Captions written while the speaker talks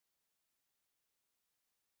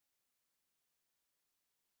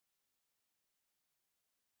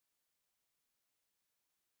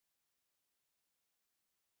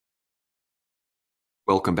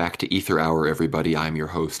Welcome back to Aether Hour, everybody. I'm your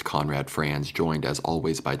host, Conrad Franz, joined as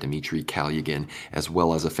always by Dmitry Kalyagin, as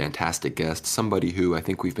well as a fantastic guest, somebody who I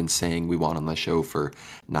think we've been saying we want on the show for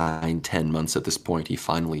 9, 10 months at this point. He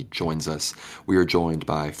finally joins us. We are joined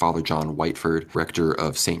by Father John Whiteford, rector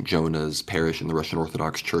of St. Jonah's Parish in the Russian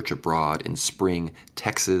Orthodox Church abroad in Spring,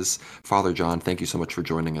 Texas. Father John, thank you so much for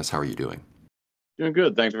joining us. How are you doing? Doing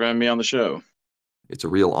good. Thanks for having me on the show. It's a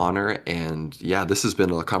real honor, and yeah, this has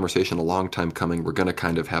been a conversation a long time coming. We're going to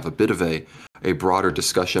kind of have a bit of a broader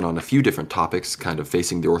discussion on a few different topics, kind of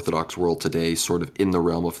facing the Orthodox world today, sort of in the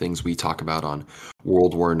realm of things we talk about on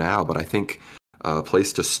World War Now. But I think a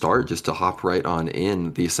place to start, just to hop right on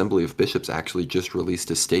in, the Assembly of Bishops actually just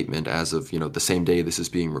released a statement as of, the same day this is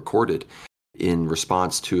being recorded, in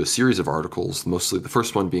response to a series of articles, mostly the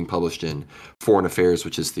first one being published in Foreign Affairs,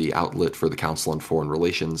 which is the outlet for the Council on Foreign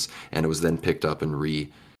Relations, and it was then picked up and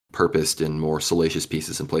repurposed in more salacious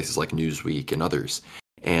pieces in places like Newsweek and others.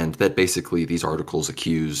 And that basically these articles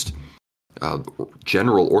accused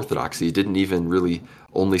general Orthodoxy. It didn't even really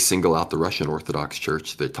only single out the Russian Orthodox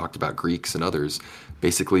Church. They talked about Greeks and others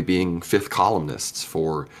basically being fifth columnists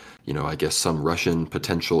for, I guess some Russian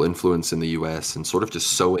potential influence in the U.S. and sort of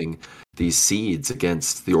just sowing these seeds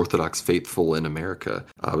against the Orthodox faithful in America.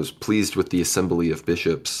 I was pleased with the Assembly of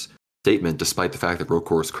Bishops statement, despite the fact that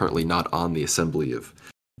ROCOR is currently not on the Assembly of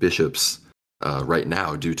Bishops right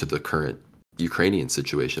now due to the current Ukrainian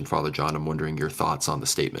situation. Father John, I'm wondering your thoughts on the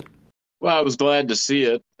statement. Well, I was glad to see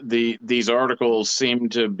it. These articles seem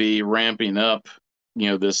to be ramping up,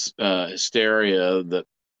 this hysteria that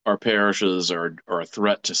our parishes are a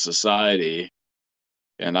threat to society.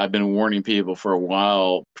 And I've been warning people for a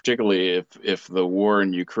while, particularly if the war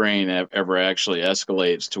in Ukraine ever actually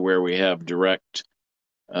escalates to where we have direct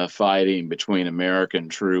fighting between American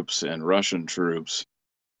troops and Russian troops,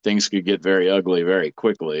 things could get very ugly very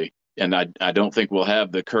quickly. And I don't think we'll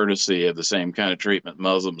have the courtesy of the same kind of treatment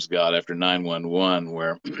Muslims got after 9/11,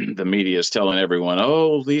 where the media is telling everyone,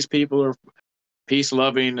 oh, these people are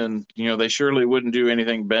peace-loving and, they surely wouldn't do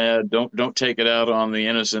anything bad. Don't take it out on the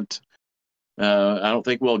innocent. I don't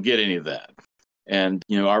think we'll get any of that. And,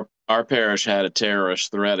 our parish had a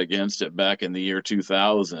terrorist threat against it back in the year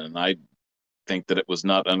 2000. I think that it was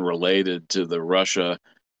not unrelated to the Russia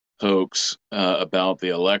hoax about the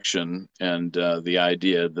election and the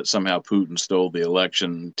idea that somehow Putin stole the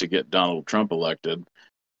election to get Donald Trump elected.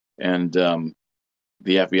 And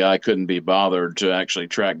the FBI couldn't be bothered to actually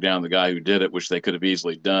track down the guy who did it, which they could have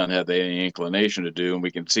easily done had they any inclination to do. And we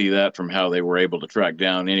can see that from how they were able to track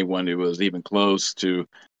down anyone who was even close to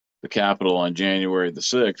the Capitol on January the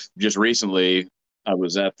 6th. Just recently, I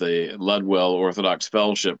was at the Ludwell Orthodox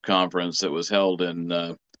Fellowship Conference that was held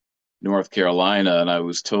in North Carolina, and I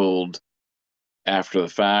was told after the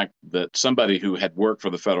fact that somebody who had worked for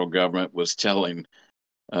the federal government was telling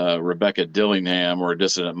Rebecca Dillingham, or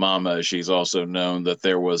Dissident Mama, as she's also known, that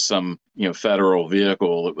there was some federal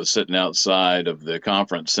vehicle that was sitting outside of the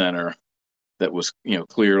conference center that was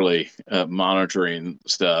clearly monitoring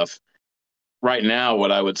stuff. Right now,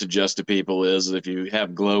 what I would suggest to people is if you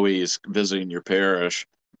have glowies visiting your parish,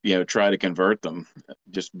 try to convert them.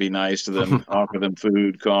 Just be nice to them, offer them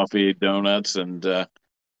food, coffee, donuts, and I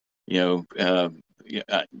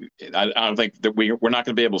don't think that we're not going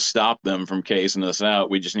to be able to stop them from casing us out.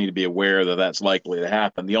 We just need to be aware that that's likely to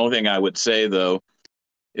happen. The only thing I would say, though,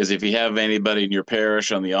 is if you have anybody in your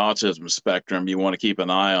parish on the autism spectrum, you want to keep an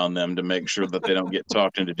eye on them to make sure that they don't get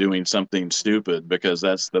talked into doing something stupid, because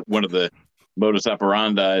that's one of the modus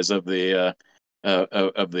operandi of the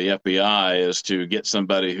FBI is to get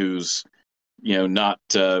somebody who's not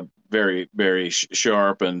very very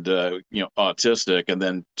sharp and autistic, and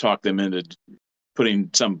then talk them into putting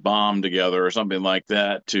some bomb together or something like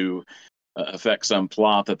that to affect some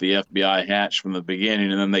plot that the FBI hatched from the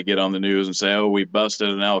beginning, and then they get on the news and say, oh, we busted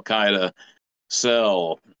an Al-Qaeda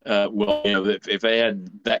cell. If they had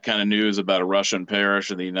that kind of news about a Russian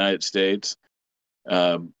parish in the United States,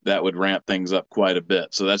 that would ramp things up quite a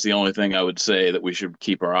bit. So that's the only thing I would say that we should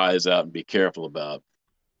keep our eyes out and be careful about.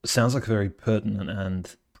 Sounds like very pertinent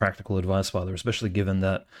and practical advice, Father, especially given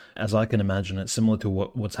that, as I can imagine it, similar to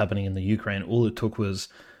what's happening in the Ukraine, all it took was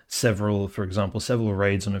several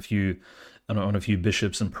raids on a few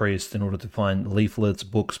bishops and priests in order to find leaflets,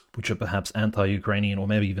 books which are perhaps anti-Ukrainian or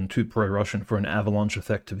maybe even too pro-Russian, for an avalanche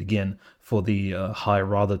effect to begin, for the High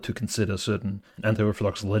Rather to consider certain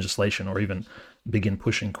anti-Orthodox legislation or even begin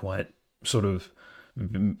pushing quite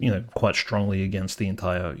strongly against the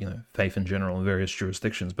entire, faith in general in various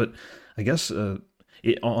jurisdictions. But I guess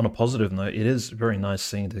on a positive note, it is very nice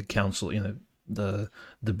seeing the council, the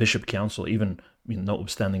bishop council, even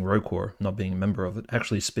notwithstanding ROCOR not being a member of it,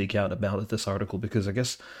 actually speak out about this article, because I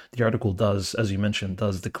guess the article does, as you mentioned,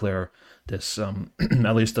 does declare this,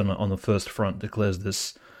 at least on the first front, declares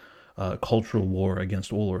this cultural war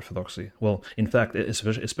against all orthodoxy. Well, in fact,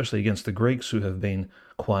 especially against the Greeks, who have been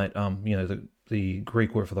quite, the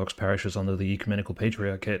Greek Orthodox parishes under the ecumenical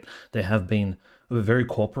patriarchate, they have been very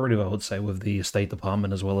cooperative, I would say, with the State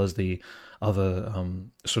Department as well as the other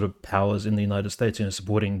sort of powers in the United States,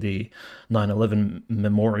 supporting the 9/11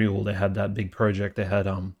 memorial. They had that big project. They had,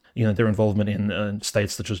 their involvement in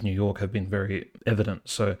states such as New York have been very evident.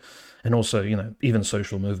 So, and also, even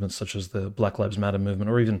social movements such as the Black Lives Matter movement,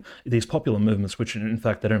 or even these popular movements, which in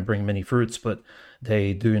fact they don't bring many fruits, but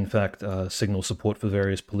they do in fact signal support for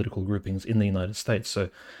various political groupings in the United States. So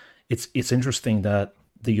it's interesting that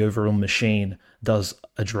the overall machine does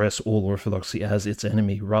address all orthodoxy as its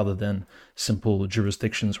enemy, rather than simple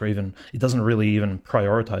jurisdictions, or even it doesn't really even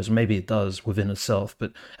prioritize. Maybe it does within itself,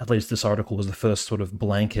 but at least this article was the first sort of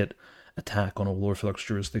blanket attack on all Orthodox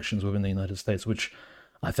jurisdictions within the United States, which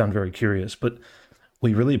I found very curious. But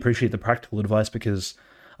we really appreciate the practical advice, because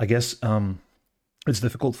I guess it's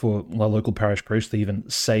difficult for a local parish priest to even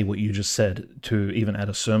say what you just said, to even add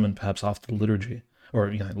a sermon perhaps after the liturgy,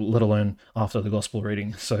 or let alone after the gospel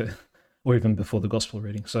reading. So, or even before the gospel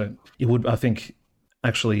reading. So it would, I think,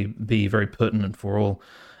 actually be very pertinent for all,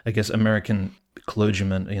 I guess, American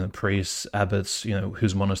clergymen, priests, abbots,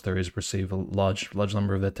 whose monasteries receive a large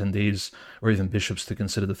number of attendees, or even bishops, to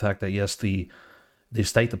consider the fact that yes, the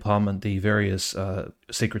State Department, the various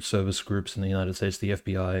Secret Service groups in the United States, the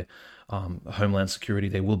FBI, Homeland Security,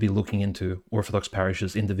 they will be looking into Orthodox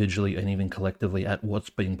parishes individually and even collectively at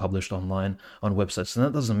what's being published online on websites. And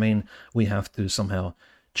that doesn't mean we have to somehow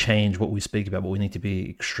change what we speak about, but we need to be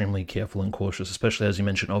extremely careful and cautious, especially, as you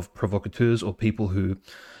mentioned, of provocateurs, or people who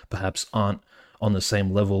perhaps aren't on the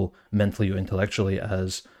same level mentally or intellectually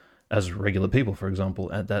as regular people, for example,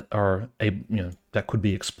 that are that could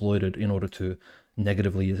be exploited in order to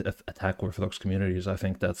negatively attack Orthodox communities. I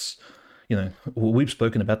think that's, we've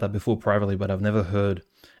spoken about that before privately, but I've never heard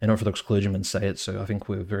an Orthodox clergyman say it. So I think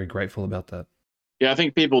we're very grateful about that. Yeah, I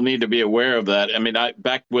think people need to be aware of that. I mean,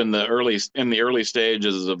 back when in the early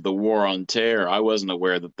stages of the war on terror, I wasn't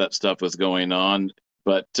aware that stuff was going on.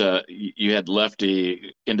 But you had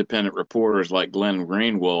lefty independent reporters like Glenn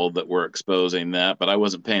Greenwald that were exposing that. But I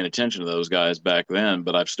wasn't paying attention to those guys back then.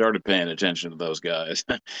 But I've started paying attention to those guys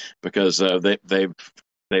because they've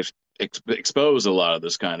exposed a lot of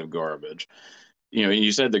this kind of garbage.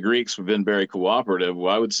 You said the Greeks have been very cooperative.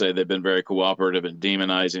 Well, I would say they've been very cooperative in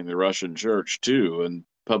demonizing the Russian church, too. And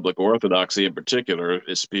public orthodoxy in particular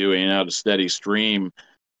is spewing out a steady stream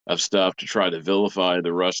of stuff to try to vilify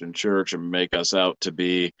the Russian church and make us out to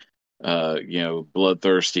be,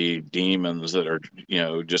 bloodthirsty demons that are,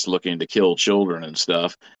 just looking to kill children and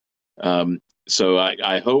stuff. So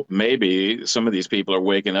I hope maybe some of these people are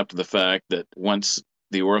waking up to the fact that once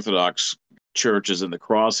the Orthodox Church is in the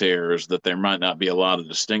crosshairs, that there might not be a lot of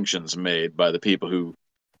distinctions made by the people who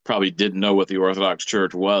probably didn't know what the Orthodox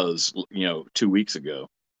Church was, 2 weeks ago.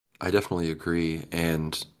 I definitely agree.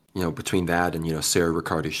 And, between that and, Sarah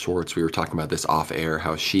Riccardi-Schwartz, we were talking about this off air,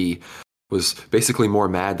 how she was basically more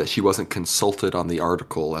mad that she wasn't consulted on the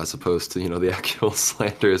article as opposed to, the actual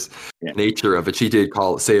slanderous nature of it. She did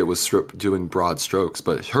say it was doing broad strokes,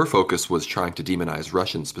 but her focus was trying to demonize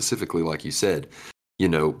Russians specifically, like you said,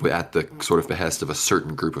 at the sort of behest of a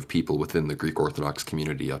certain group of people within the Greek Orthodox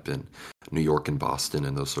community up in New York and Boston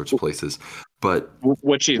and those sorts of places. But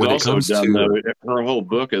what she's also done, though, her whole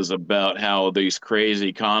book is about how these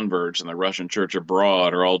crazy converts in the Russian church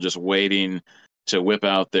abroad are all just waiting to whip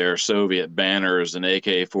out their Soviet banners and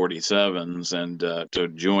AK-47s and to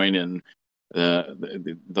join in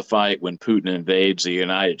the fight when Putin invades the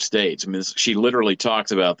United States. I mean, she literally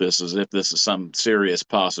talks about this as if this is some serious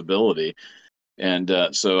possibility. And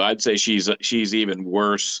so I'd say she's even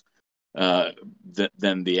worse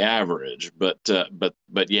than the average. But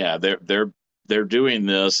yeah, they're doing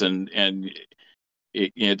this, and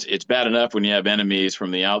it's bad enough when you have enemies from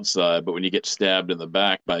the outside, but when you get stabbed in the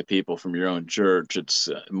back by people from your own church, it's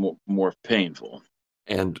more painful.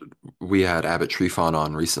 And we had Abbot Trifon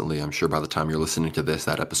on recently. I'm sure by the time you're listening to this,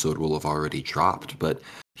 that episode will have already dropped. But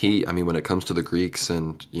when it comes to the Greeks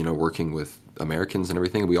and, working with Americans and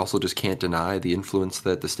everything, we also just can't deny the influence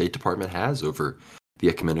that the State Department has over the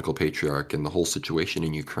ecumenical patriarch and the whole situation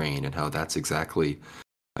in Ukraine, and how that's exactly,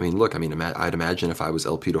 I'd imagine if I was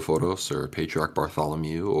Elpidophoros or Patriarch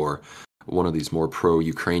Bartholomew or one of these more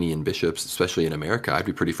pro-Ukrainian bishops, especially in America, I'd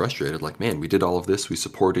be pretty frustrated. Like, man, we did all of this. We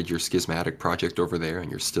supported your schismatic project over there,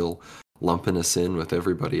 and you're still lumping us in with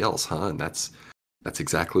everybody else, huh? And that's That's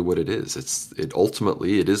exactly what it is. It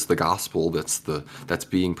ultimately it is the gospel that's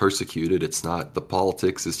being persecuted. It's not the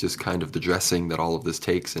politics. It's just kind of the dressing that all of this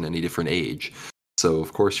takes in any different age. So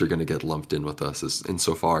of course you're going to get lumped in with us as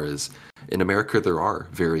insofar as in America there are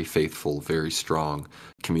very faithful, very strong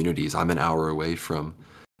communities. I'm an hour away from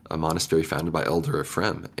a monastery founded by Elder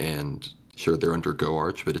Ephrem, and sure they're under Go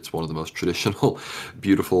Arch, but it's one of the most traditional,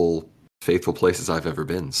 beautiful, faithful places I've ever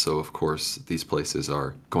been. So of course these places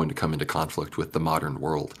are going to come into conflict with the modern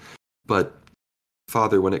world. But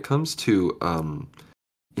Father, when it comes to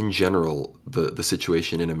in general the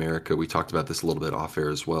situation in America, we talked about this a little bit off air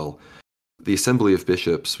as well. The Assembly of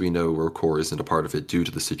Bishops, we know ROCOR isn't a part of it due to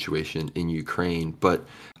the situation in Ukraine. But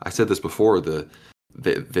I said this before, the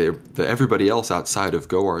everybody else outside of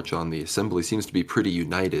GoArch on the Assembly seems to be pretty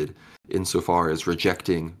united insofar as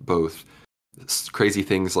rejecting both crazy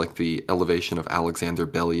things like the elevation of Alexander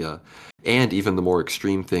Belia and even the more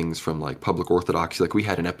extreme things from like public orthodoxy. Like we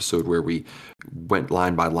had an episode where we went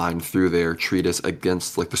line by line through their treatise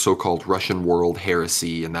against like the so-called Russian world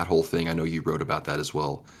heresy and that whole thing. I know you wrote about that as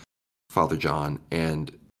well, Father John.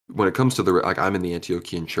 And when it comes to the, like, I'm in the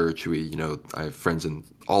Antiochian Church. I have friends in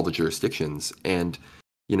all the jurisdictions, and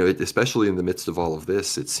especially in the midst of all of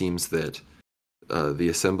this, it seems that the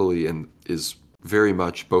assembly is very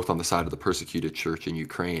much both on the side of the persecuted church in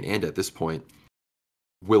Ukraine, and at this point,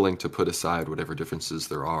 willing to put aside whatever differences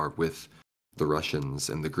there are with the Russians,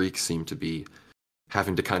 and the Greeks seem to be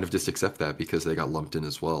having to kind of just accept that because they got lumped in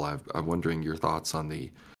as well. I'm wondering your thoughts on the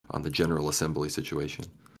General Assembly situation.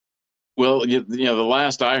 Well, the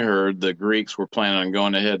last I heard, the Greeks were planning on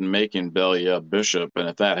going ahead and making Belia a bishop, and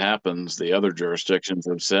if that happens, the other jurisdictions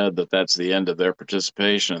have said that that's the end of their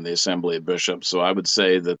participation in the Assembly of Bishops. So I would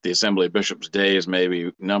say that the Assembly of Bishops' days may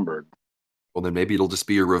be numbered. Well, then maybe it'll just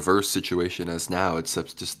be a reverse situation as now,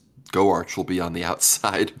 except just GoArch will be on the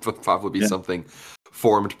outside, but probably be something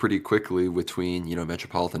formed pretty quickly between,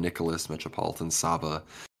 Metropolitan Nicholas, Metropolitan Saba,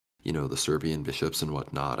 the Serbian bishops and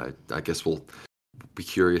whatnot. I guess we'll be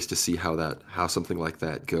curious to see how something like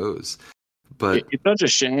that goes. But it's such a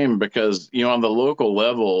shame because, on the local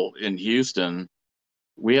level in Houston,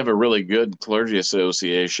 we have a really good clergy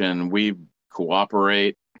association. We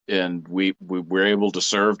cooperate and we're able to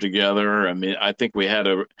serve together. I mean, I think we had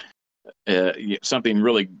something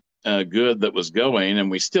really good that was going,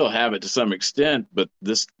 and we still have it to some extent. But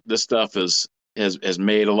this stuff has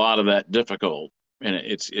made a lot of that difficult, and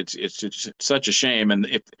it's such a shame. And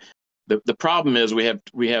if the problem is we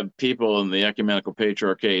have people in the ecumenical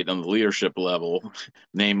patriarchate on the leadership level,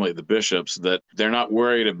 namely the bishops, that they're not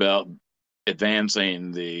worried about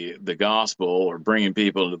advancing the gospel or bringing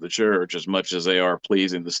people into the church as much as they are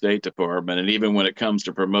pleasing the State Department. And even when it comes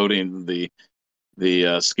to promoting the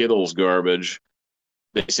Skittles garbage,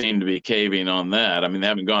 they seem to be caving on that. I mean, they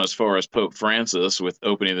haven't gone as far as Pope Francis with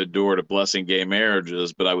opening the door to blessing gay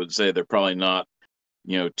marriages, but I would say they're probably not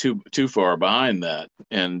too far behind that.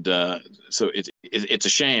 And so it's a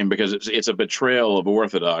shame because it's a betrayal of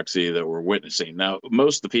orthodoxy that we're witnessing. Now,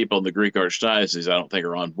 most of the people in the Greek Archdiocese, I don't think,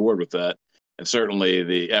 are on board with that. And certainly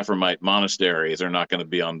the Ephraimite monasteries are not going to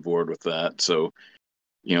be on board with that. So,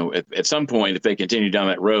 at some point, if they continue down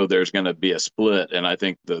that road, there's going to be a split. And I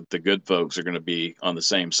think the good folks are going to be on the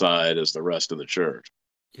same side as the rest of the church.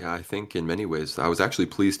 Yeah, I think in many ways, I was actually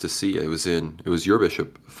pleased to see it was your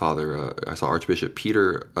bishop, Father. I saw Archbishop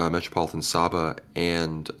Peter, Metropolitan Saba,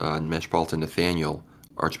 and Metropolitan Nathaniel,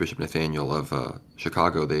 Archbishop Nathaniel of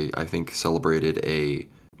Chicago. They, I think, celebrated a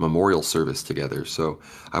memorial service together. So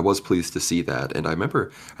I was pleased to see that. And I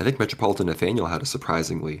think Metropolitan Nathaniel had a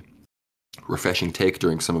surprisingly refreshing take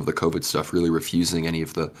during some of the COVID stuff, really refusing any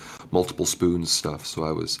of the multiple spoons stuff. So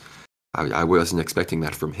I wasn't expecting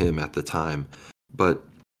that from him at the time. But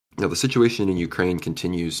the situation in Ukraine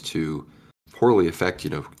continues to poorly affect,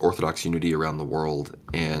 Orthodox unity around the world.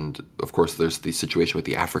 And of course, there's the situation with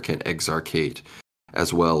the African Exarchate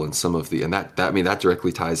as well. And that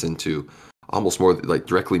directly ties into almost more like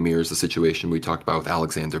directly mirrors the situation we talked about with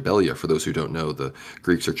Alexander Belia. For those who don't know, the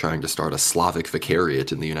Greeks are trying to start a Slavic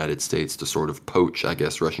vicariate in the United States to sort of poach, I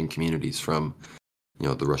guess, Russian communities from,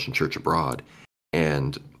 the Russian church abroad.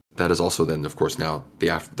 And that is also then, of course, now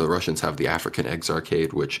the Russians have the African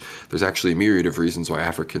Exarchate, which there's actually a myriad of reasons why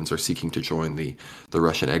Africans are seeking to join the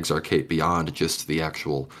Russian Exarchate beyond just the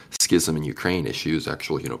actual schism in Ukraine issues,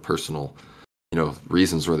 actual, personal,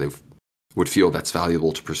 reasons where they would feel that's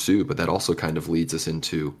valuable to pursue. But that also kind of leads us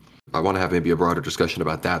into, I want to have maybe a broader discussion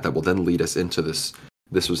about that will then lead us into this.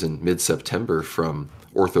 This was in mid-September from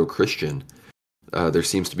Ortho Christian. There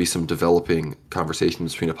seems to be some developing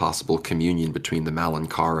conversations between a possible communion between the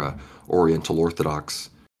Malankara Oriental Orthodox,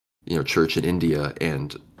 church in India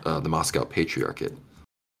and the Moscow Patriarchate?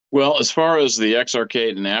 Well, as far as the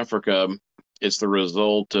Exarchate in Africa, it's the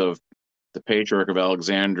result of the Patriarch of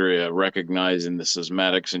Alexandria recognizing the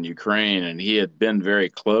schismatics in Ukraine, and he had been very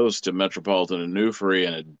close to Metropolitan Onufri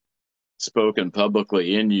and had spoken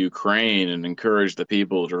publicly in Ukraine and encouraged the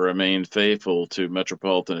people to remain faithful to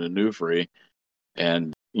Metropolitan Onufri,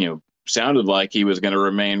 and sounded like he was going to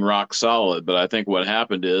remain rock solid. But I think what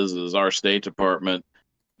happened is our State Department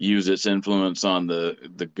used its influence on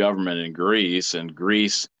the government in Greece, and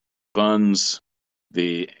Greece funds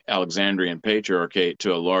the Alexandrian Patriarchate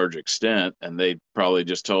to a large extent, and they probably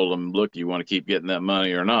just told them, look, you want to keep getting that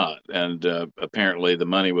money or not? And apparently the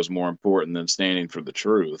money was more important than standing for the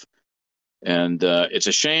truth. And it's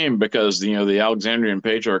a shame because, the Alexandrian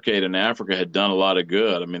Patriarchate in Africa had done a lot of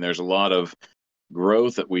good. I mean, there's a lot of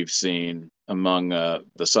growth that we've seen among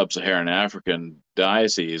the sub-Saharan African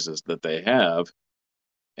dioceses that they have.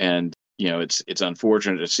 And it's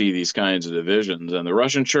unfortunate to see these kinds of divisions. And the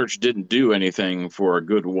Russian Church didn't do anything for a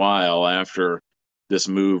good while after this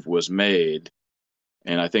move was made.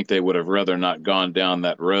 And I think they would have rather not gone down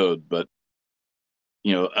that road. But,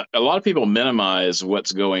 a lot of people minimize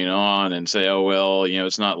what's going on and say, oh, well,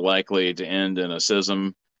 it's not likely to end in a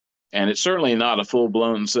schism. And it's certainly not a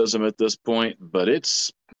full-blown schism at this point, but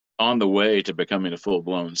it's on the way to becoming a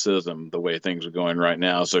full-blown schism the way things are going right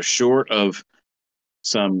now. So short of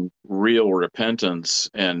some real repentance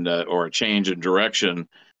and or a change in direction,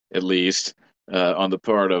 at least on the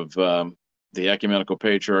part of the Ecumenical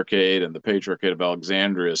Patriarchate and the Patriarchate of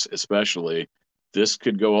Alexandria, especially, this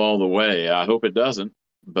could go all the way. I hope it doesn't,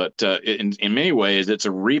 but in many ways, it's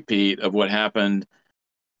a repeat of what happened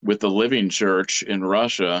with the Living Church in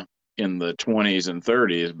Russia in the 20s and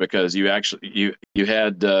 30s, because you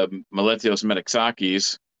had Meletios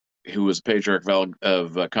Metaxakis, who was Patriarch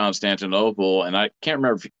of Constantinople, and I can't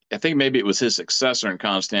remember. I think maybe it was his successor in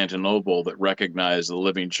Constantinople that recognized the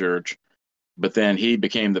Living Church, but then he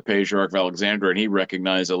became the Patriarch of Alexandria, and he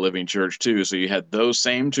recognized the Living Church too. So you had those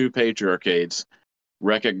same two patriarchates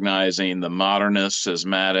recognizing the modernist,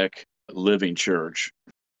 schismatic Living Church,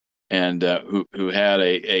 and who had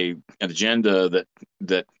an agenda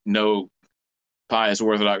that no pious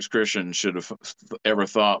Orthodox Christian should have ever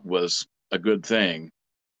thought was a good thing.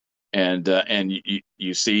 And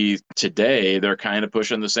you see today they're kind of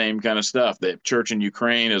pushing the same kind of stuff. The church in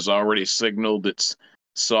Ukraine has already signaled it's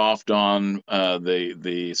soft on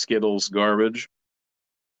the Skittles garbage,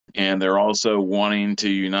 and they're also wanting to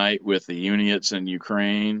unite with the Uniates in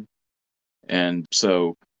Ukraine. And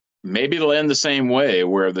so maybe it'll end the same way,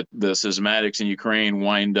 where the schismatics in Ukraine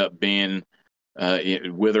wind up being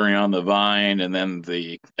withering on the vine, and then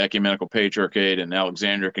the Ecumenical Patriarchate and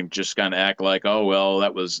Alexandria can just kind of act like, oh, well,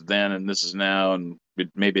 that was then and this is now, and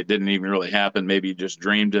maybe it didn't even really happen. Maybe you just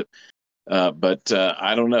dreamed it. But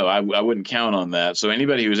I don't know. I wouldn't count on that. So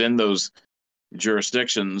anybody who's in those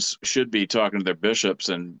jurisdictions should be talking to their bishops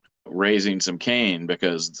and raising some cane,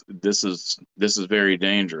 because this is very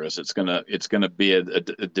dangerous. It's gonna be a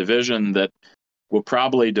division that will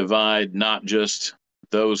probably divide not just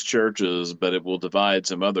those churches, but it will divide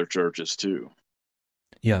some other churches too.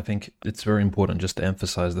 Yeah, I think it's very important just to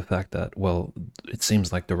emphasize the fact that, well, it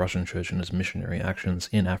seems like the Russian Church and its missionary actions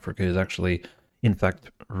in Africa is actually, in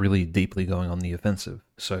fact, really deeply going on the offensive.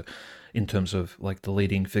 So in terms of like the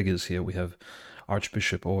leading figures here, we have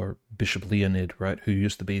Archbishop or Bishop Leonid, right, who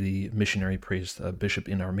used to be the missionary priest, bishop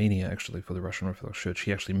in Armenia, actually, for the Russian Orthodox Church.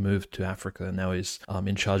 He actually moved to Africa and now is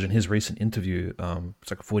in charge. In his recent interview,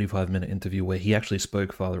 it's like a 45-minute interview where he actually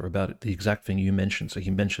spoke, Father, about the exact thing you mentioned. So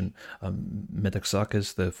he mentioned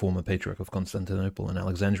Metaxakis, the former patriarch of Constantinople and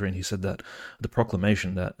Alexandria, and he said that the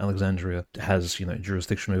proclamation that Alexandria has,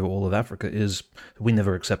 jurisdiction over all of Africa is, we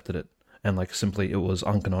never accepted it. And like simply it was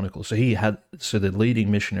uncanonical. So the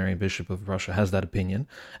leading missionary bishop of Russia has that opinion.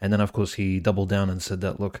 And then of course he doubled down and said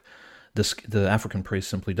that, look, the African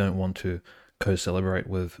priests simply don't want to co-celebrate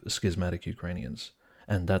with schismatic Ukrainians.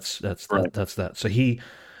 And that's Right. that. So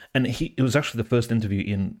it was actually the first interview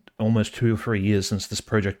in almost 2 or 3 years since this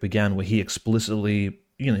project began where he explicitly,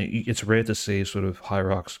 it's rare to see sort of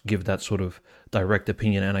hierarchs give that sort of direct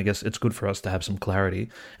opinion. And I guess it's good for us to have some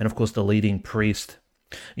clarity. And of course the leading priest,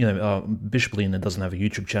 Bishop Leonid doesn't have a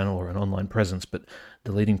YouTube channel or an online presence, but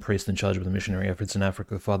the leading priest in charge of the missionary efforts in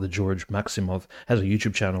Africa, Father George Maximov, has a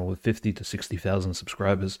YouTube channel with 50 to 60,000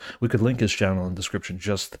 subscribers. We could link his channel in the description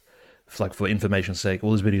just for information's sake.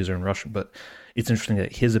 All his videos are in Russian, but it's interesting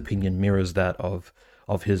that his opinion mirrors that of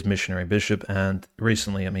his missionary bishop. And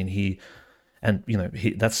recently, I mean,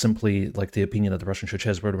 that's simply like the opinion that the Russian Church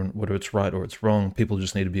has, whether it's right or it's wrong. People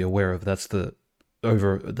just need to be aware of. That's the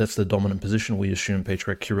that's the dominant position. We assume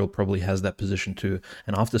Patriarch Kirill probably has that position too.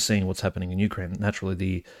 And after seeing what's happening in Ukraine, naturally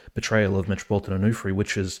the betrayal of Metropolitan Onufry,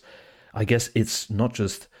 which is, I guess, it's not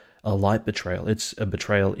just a light betrayal, it's a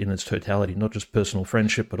betrayal in its totality, not just personal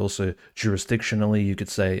friendship, but also jurisdictionally, you could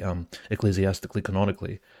say, ecclesiastically,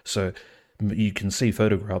 canonically. So you can see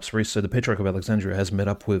photographs. So the Patriarch of Alexandria has met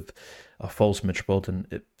up with a false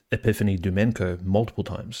Metropolitan Epiphany Dumenko multiple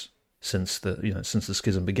times since the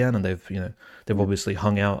schism began, and they've obviously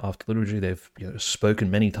hung out after liturgy. They've spoken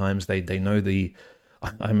many times. They know the.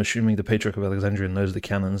 I'm assuming the Patriarch of Alexandria knows the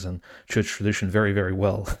canons and church tradition very, very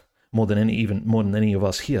well, more than any of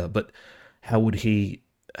us here. But how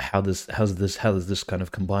does this kind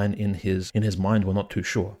of combine in his mind? We're not too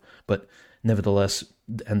sure, but nevertheless,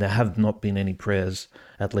 and there have not been any prayers,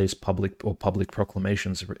 at least public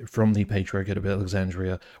proclamations from the Patriarchate of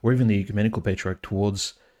Alexandria or even the Ecumenical Patriarch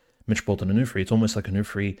towards Metropolitan Onufry. It's almost like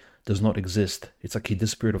Onufry does not exist. It's like he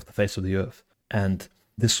disappeared off the face of the earth. And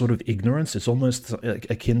this sort of ignorance, it's almost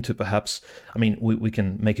akin to perhaps, I mean, we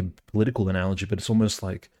can make a political analogy, but it's almost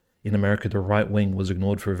like in America, the right wing was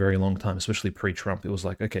ignored for a very long time, especially pre-Trump. It was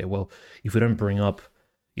like, okay, well, if we don't bring up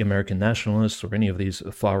the American nationalists or any of these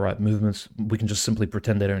far-right movements, we can just simply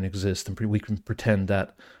pretend they don't exist, and we can pretend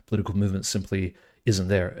that political movement simply isn't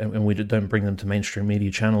there, and we don't bring them to mainstream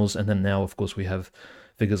media channels. And then now, of course, we have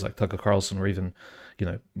figures like Tucker Carlson, or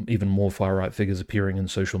even more far-right figures appearing in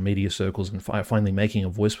social media circles and finally making a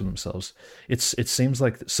voice for themselves. It seems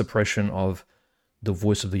like suppression of the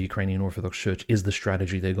voice of the Ukrainian Orthodox Church is the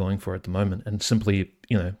strategy they're going for at the moment, and simply,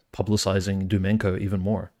 publicizing Dumenko even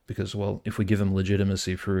more. Because, well, if we give him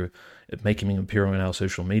legitimacy through making him appear on our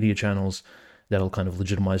social media channels, that'll kind of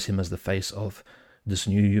legitimize him as the face of this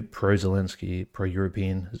new pro-Zelensky,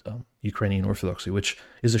 pro-European Ukrainian Orthodoxy, which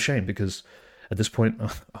is a shame because at this point,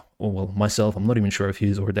 well, myself, I'm not even sure if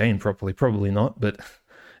he's ordained properly. Probably not, but,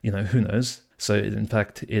 who knows? So, in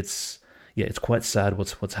fact, it's quite sad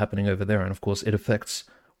what's happening over there. And, of course, it affects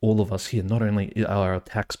all of us here. Not only are our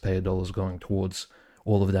taxpayer dollars going towards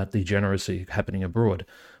all of that degeneracy happening abroad,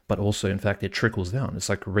 but also, in fact, it trickles down. It's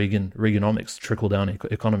like Reaganomics, trickle-down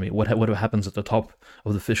economy. What happens at the top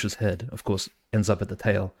of the fish's head, of course, ends up at the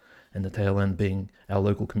tail, and the tail end being our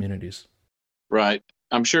local communities. Right.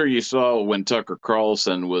 I'm sure you saw when Tucker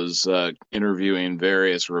Carlson was interviewing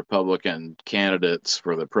various Republican candidates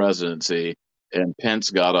for the presidency, and Pence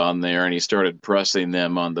got on there and he started pressing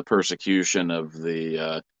them on the persecution of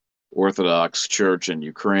the Orthodox Church in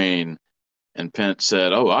Ukraine. And Pence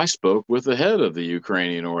said, "Oh, I spoke with the head of the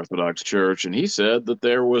Ukrainian Orthodox Church, and he said that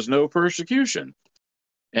there was no persecution."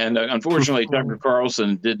 And unfortunately, Tucker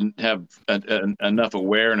Carlson didn't have enough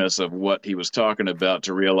awareness of what he was talking about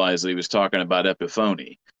to realize that he was talking about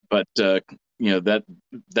Epiphany. But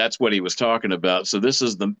that's what he was talking about. So this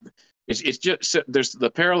is it's just there's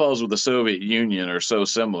the parallels with the Soviet Union are so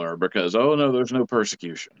similar because there's no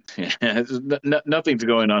persecution, nothing's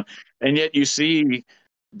going on, and yet you see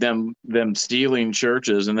them stealing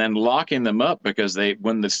churches and then locking them up because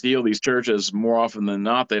when they steal these churches, more often than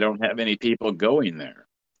not, they don't have any people going there.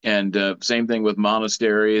 And same thing with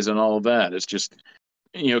monasteries and all of that. It's just,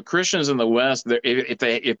 Christians in the West,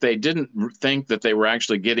 if they didn't think that they were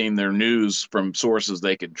actually getting their news from sources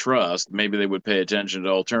they could trust, maybe they would pay attention to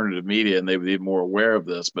alternative media and they would be more aware of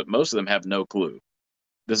this. But most of them have no clue.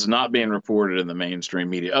 This is not being reported in the mainstream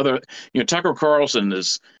media. Tucker Carlson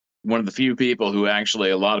is one of the few people who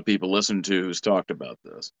actually a lot of people listen to who's talked about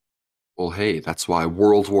this. Well, hey, that's why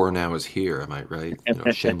World War Now is here, am I right?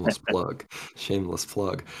 Shameless plug. Shameless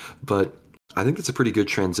plug. But I think it's a pretty good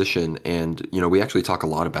transition. And, we actually talk a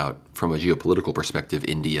lot about, from a geopolitical perspective,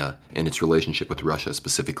 India and its relationship with Russia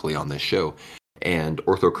specifically on this show. And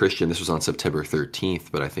Ortho-Christian, this was on September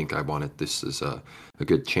 13th, but I think this is a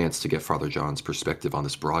good chance to get Father John's perspective on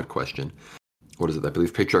this broad question. What is it? I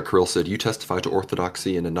believe Patriarch Kirill said, "You testify to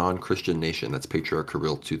orthodoxy in a non-Christian nation." That's Patriarch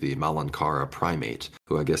Kirill to the Malankara primate,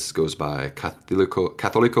 who I guess goes by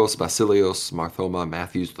Catholicos Basilios Marthoma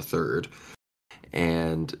Matthews III.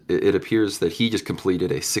 And it appears that he just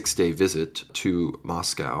completed a 6-day visit to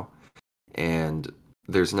Moscow. And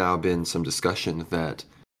there's now been some discussion that,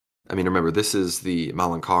 remember, this is the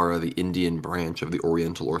Malankara, the Indian branch of the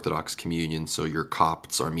Oriental Orthodox Communion. So your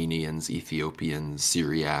Copts, Armenians, Ethiopians,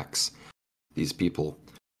 Syriacs, these people,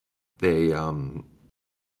 they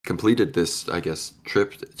completed this, I guess,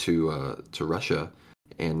 trip to Russia,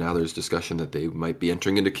 and now there's discussion that they might be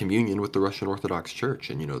entering into communion with the Russian Orthodox Church.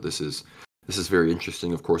 And this is very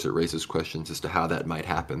interesting. Of course, it raises questions as to how that might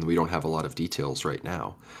happen. We don't have a lot of details right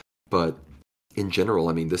now, but in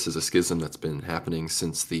general, this is a schism that's been happening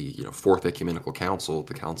since the Fourth Ecumenical Council,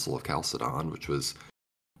 the Council of Chalcedon, which was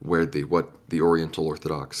what the Oriental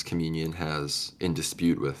Orthodox communion has in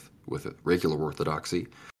dispute with regular Orthodoxy.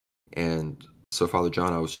 And so, Father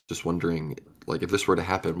John, I was just wondering, like, if this were to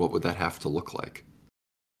happen, what would that have to look like?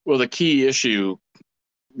 Well, the key issue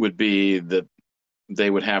would be that they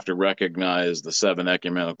would have to recognize the seven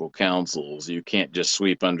ecumenical councils. You can't just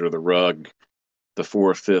sweep under the rug the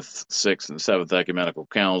fourth, fifth, sixth, and seventh ecumenical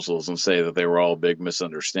councils and say that they were all a big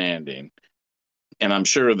misunderstanding. And I'm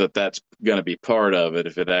sure that that's going to be part of it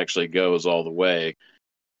if it actually goes all the way.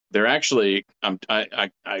 They're actually, I'm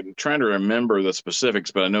trying to remember the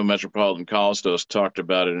specifics, but I know Metropolitan Kostos talked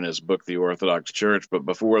about it in his book, The Orthodox Church. But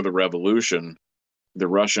before the revolution, the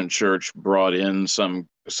Russian Church brought in some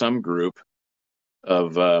group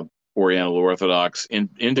of Oriental Orthodox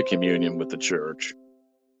into communion with the Church.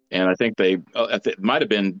 And I think it might have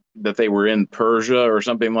been that they were in Persia or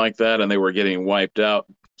something like that, and they were getting wiped out.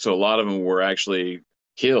 So a lot of them were actually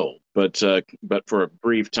killed. But for a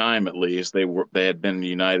brief time, at least, they had been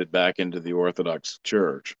united back into the Orthodox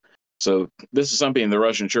Church. So this is something the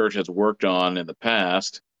Russian Church has worked on in the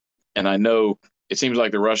past. And I know it seems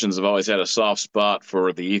like the Russians have always had a soft spot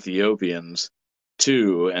for the Ethiopians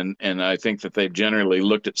too. And I think that they've generally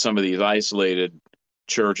looked at some of these isolated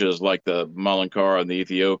churches like the Malankara and the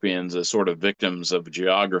Ethiopians as sort of victims of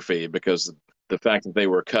geography, because the fact that they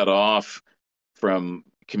were cut off from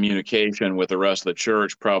communication with the rest of the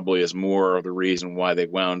church probably is more of the reason why they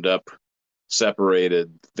wound up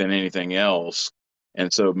separated than anything else.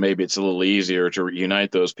 And so maybe it's a little easier to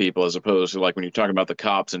unite those people, as opposed to, like, when you talk about the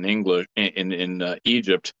Copts in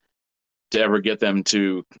Egypt, to ever get them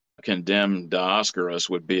to condemn Dioscorus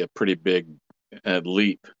would be a pretty big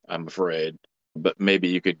leap, I'm afraid. But maybe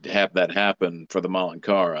you could have that happen for the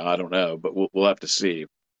Malankara. I don't know, but we'll have to see.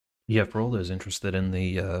 Yeah, for all those interested in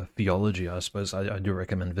the theology, I suppose I do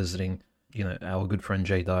recommend visiting, our good friend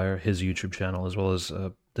Jay Dyer, his YouTube channel, as well as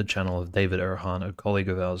the channel of David Erhan, a colleague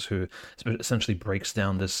of ours, who essentially breaks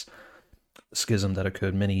down this schism that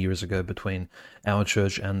occurred many years ago between our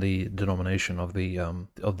church and the denomination of the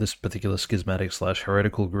of this particular schismatic /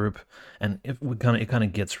 heretical group. And it kind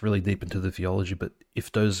of gets really deep into the theology. But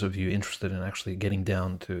if those of you interested in actually getting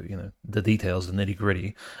down to the details, the nitty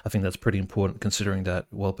gritty, I think that's pretty important, considering that,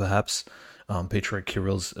 well, perhaps Patriarch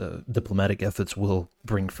Kirill's diplomatic efforts will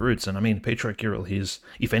bring fruits. And I mean, Patriarch Kirill,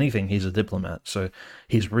 if anything, he's a diplomat. So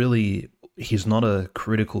he's not a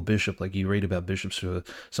critical bishop like you read about bishops who are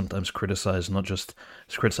sometimes criticized, not just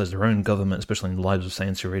criticize their own government, especially in the Lives of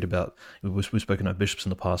Saints. You read about, we've spoken about bishops in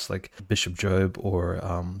the past, like Bishop Job, or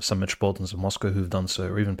some metropolitans of Moscow who've done so,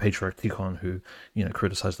 or even Patriarch Tikhon, who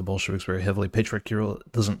criticized the Bolsheviks very heavily. Patriarch Kirill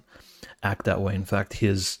doesn't act that way. In fact,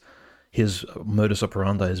 his modus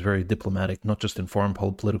operandi is very diplomatic, not just in foreign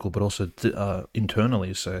political, but also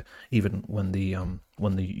internally. So even when the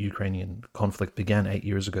Ukrainian conflict began 8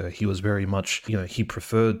 years ago, he was very much, he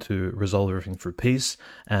preferred to resolve everything through peace,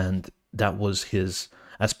 and that was his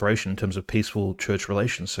aspiration in terms of peaceful church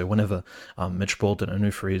relations. So whenever Metropolitan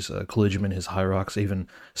Onufri's clergymen, his hierarchs, even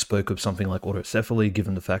spoke of something like autocephaly,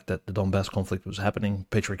 given the fact that the Donbass conflict was happening,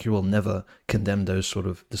 Patriarch Kirill never condemned those sort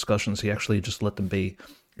of discussions. He actually just let them be.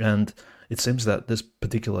 And it seems that this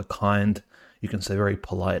particular kind, you can say very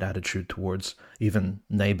polite attitude towards even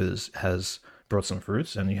neighbors has brought some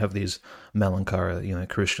fruits. And you have these Malankara,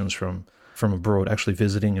 Christians from abroad actually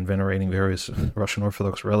visiting and venerating various Russian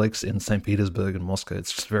Orthodox relics in St. Petersburg and Moscow.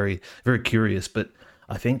 It's just very, very curious. But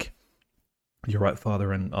I think you're right,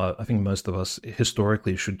 Father, and I think most of us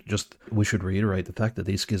historically should reiterate the fact that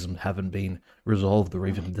these schisms haven't been resolved, or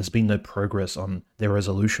even there's been no progress on their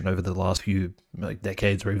resolution over the last few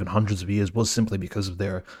decades or even hundreds of years, was simply because of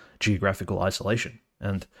their geographical isolation.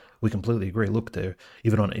 And we completely agree. Look, there,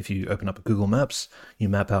 if you open up Google Maps, you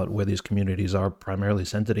map out where these communities are primarily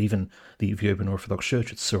centered. Even the Ethiopian Orthodox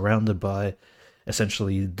Church, it's surrounded by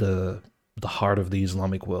essentially the heart of the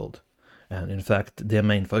Islamic world. And in fact, their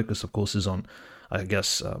main focus, of course, is on, I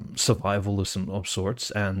guess, survivalism of sorts,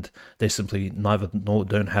 and they simply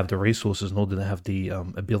don't have the resources, nor do they have the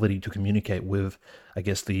ability to communicate with, I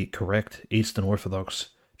guess, the correct Eastern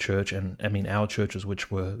Orthodox Church, and I mean our churches, which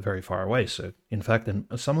were very far away. So, in fact, and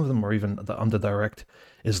some of them were even under direct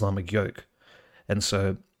Islamic yoke, and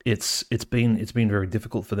so it's been very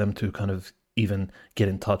difficult for them to kind of even get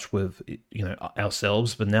in touch with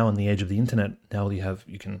ourselves. But now in the age of the internet, now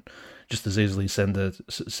you can just as easily send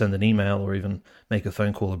an email or even make a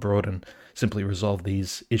phone call abroad and simply resolve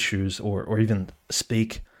these issues, or even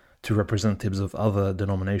speak to representatives of other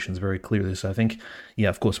denominations very clearly. So I think, yeah,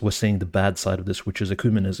 of course, we're seeing the bad side of this, which is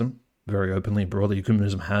ecumenism, very openly and broadly.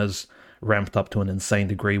 Ecumenism has ramped up to an insane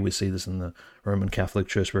degree. We see this in the Roman Catholic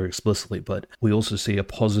Church very explicitly, but we also see a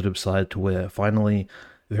positive side to where finally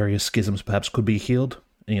various schisms perhaps could be healed.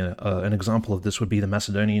 An example of this would be the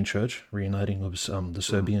Macedonian church reuniting with the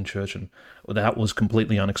Serbian church, and that was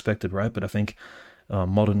completely unexpected, right? But I think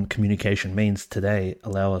modern communication means today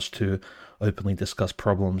allow us to openly discuss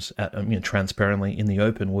problems transparently in the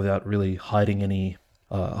open without really hiding any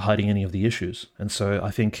of the issues. And so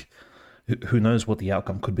I think who knows what the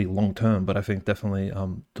outcome could be long term, but I think definitely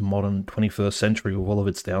the modern 21st century, with all of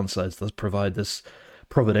its downsides, does provide this,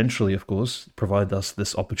 providentially, of course, provide us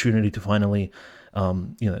this opportunity to finally,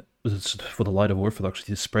 for the light of orthodoxy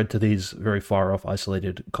to spread to these very far off,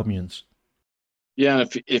 isolated communes. Yeah,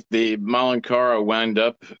 if the Malankara wound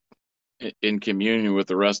up in communion with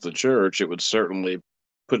the rest of the church, it would certainly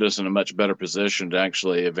put us in a much better position to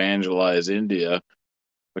actually evangelize India,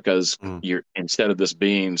 because you're, instead of this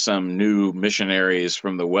being some new missionaries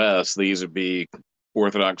from the West, these would be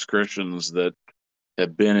Orthodox Christians that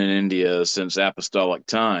have been in India since apostolic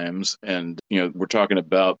times. And, we're talking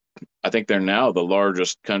about, I think they're now the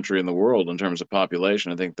largest country in the world in terms of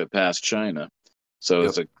population. I think they passed China. So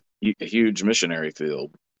It's a huge missionary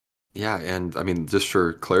field. Yeah, and I mean, just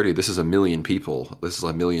for clarity, this is 1 million people. This is a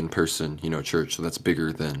 1 million person, church, so that's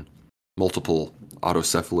bigger than multiple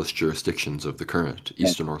autocephalous jurisdictions of the current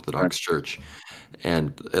Eastern Orthodox Church.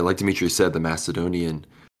 And like Dimitri said, the Macedonian,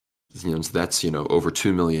 so that's, over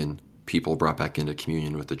 2 million people brought back into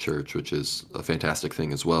communion with the church, which is a fantastic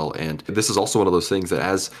thing as well. And this is also one of those things that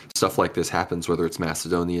as stuff like this happens, whether it's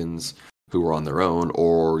Macedonians who are on their own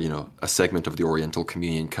or, a segment of the Oriental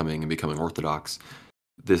communion coming and becoming Orthodox,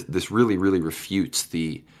 this really, really refutes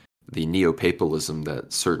the neo-papalism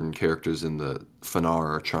that certain characters in the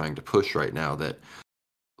Fanar are trying to push right now, that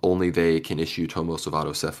only they can issue tomos of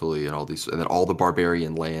autocephaly and all these, and then all the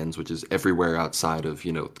barbarian lands, which is everywhere outside of,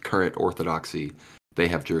 current Orthodoxy, they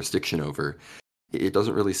have jurisdiction over. It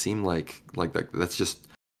doesn't really seem like that. That's just,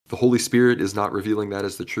 the Holy Spirit is not revealing that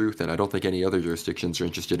as the truth, and I don't think any other jurisdictions are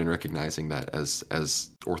interested in recognizing that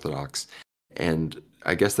as Orthodox. And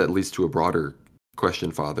I guess that leads to a broader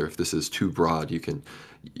question, Father. If this is too broad, you can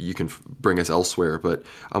bring us elsewhere. But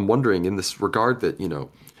I'm wondering in this regard that,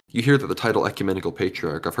 you hear that the title Ecumenical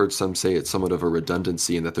Patriarch, I've heard some say it's somewhat of a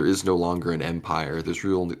redundancy and that there is no longer an empire. There's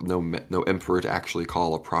really no emperor to actually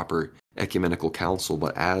call a proper ecumenical council.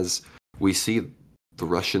 But as we see the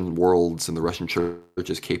Russian worlds and the Russian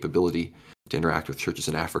church's capability to interact with churches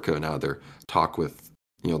in Africa, now their talk with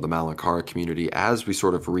the Malankara community, as we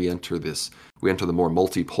sort of enter the more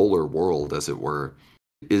multipolar world, as it were,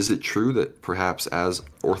 is it true that perhaps as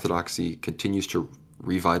Orthodoxy continues to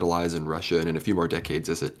revitalize in Russia, and in a few more decades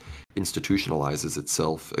as it institutionalizes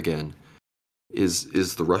itself again,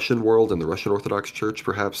 is the Russian world and the Russian Orthodox Church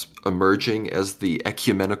perhaps emerging as the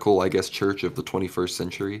ecumenical, I guess, church of the 21st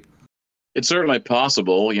century? It's certainly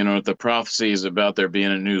possible. If the prophecies about there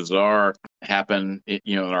being a new czar happen,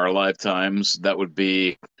 in our lifetimes, that would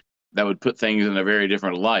put things in a very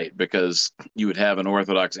different light, because you would have an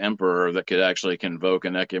Orthodox emperor that could actually convoke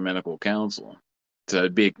an ecumenical council. So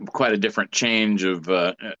it'd be quite a different change of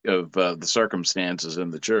the circumstances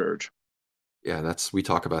in the church. Yeah, we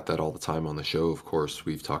talk about that all the time on the show. Of course,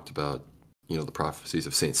 we've talked about the prophecies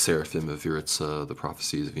of Saint Seraphim of Viritsa, the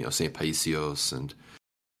prophecies of Saint Paisios, and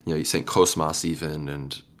Saint Cosmas even,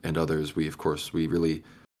 and others. We really,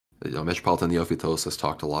 Metropolitan Neophytos has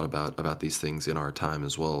talked a lot about these things in our time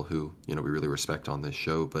as well, who we really respect on this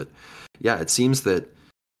show. But yeah, it seems that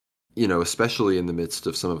especially in the midst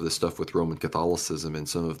of some of this stuff with Roman Catholicism and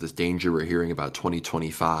some of this danger we're hearing about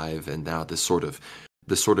 2025, and now this sort of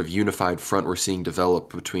unified front we're seeing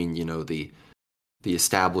develop between the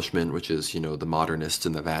establishment, which is the modernists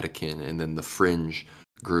in the Vatican, and then the fringe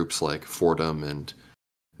groups like Fordham and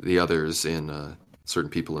the others in certain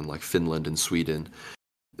people in like Finland and Sweden,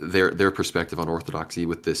 their perspective on Orthodoxy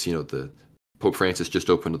with this, the Pope Francis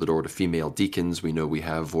just opened the door to female deacons. We know we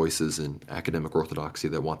have voices in academic Orthodoxy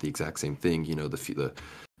that want the exact same thing, the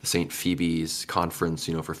St. Phoebe's conference,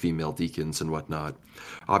 for female deacons and whatnot.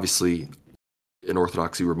 Obviously, in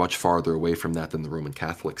Orthodoxy, we're much farther away from that than the Roman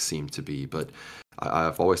Catholics seem to be. But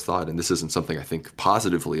I've always thought, and this isn't something I think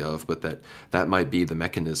positively of, but that might be the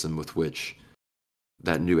mechanism with which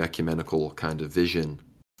that new ecumenical kind of vision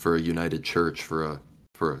for a united church, for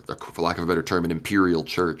lack of a better term, an imperial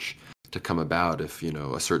church, to come about if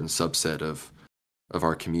a certain subset of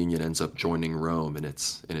our communion ends up joining Rome in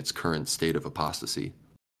its current state of apostasy.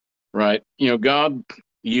 Right. God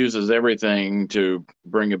uses everything to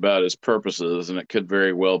bring about his purposes, and it could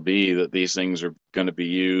very well be that these things are going to be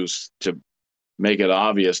used to make it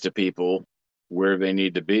obvious to people where they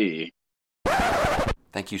need to be.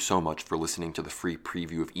 Thank you so much for listening to the free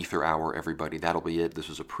preview of Aether Hour, everybody. That'll be it. This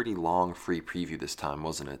was a pretty long free preview this time,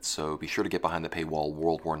 wasn't it? So be sure to get behind the paywall,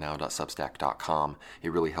 worldwarnow.substack.com.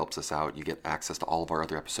 It really helps us out. You get access to all of our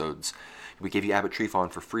other episodes. We gave you Abbot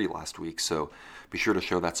Trifon for free last week, so be sure to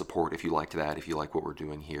show that support if you liked that, if you like what we're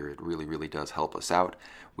doing here. It really, really does help us out.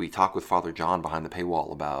 We talk with Father John behind the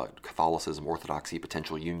paywall about Catholicism, Orthodoxy,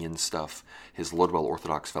 potential union stuff, his Ludwell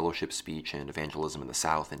Orthodox Fellowship speech, and evangelism in the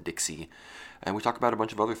South and Dixie. And we talk about a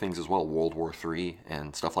bunch of other things as well, World War III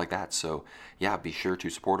and stuff like that. So yeah, be sure to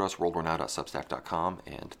support us, worldwarnow.substack.com,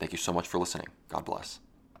 and thank you so much for listening. God bless.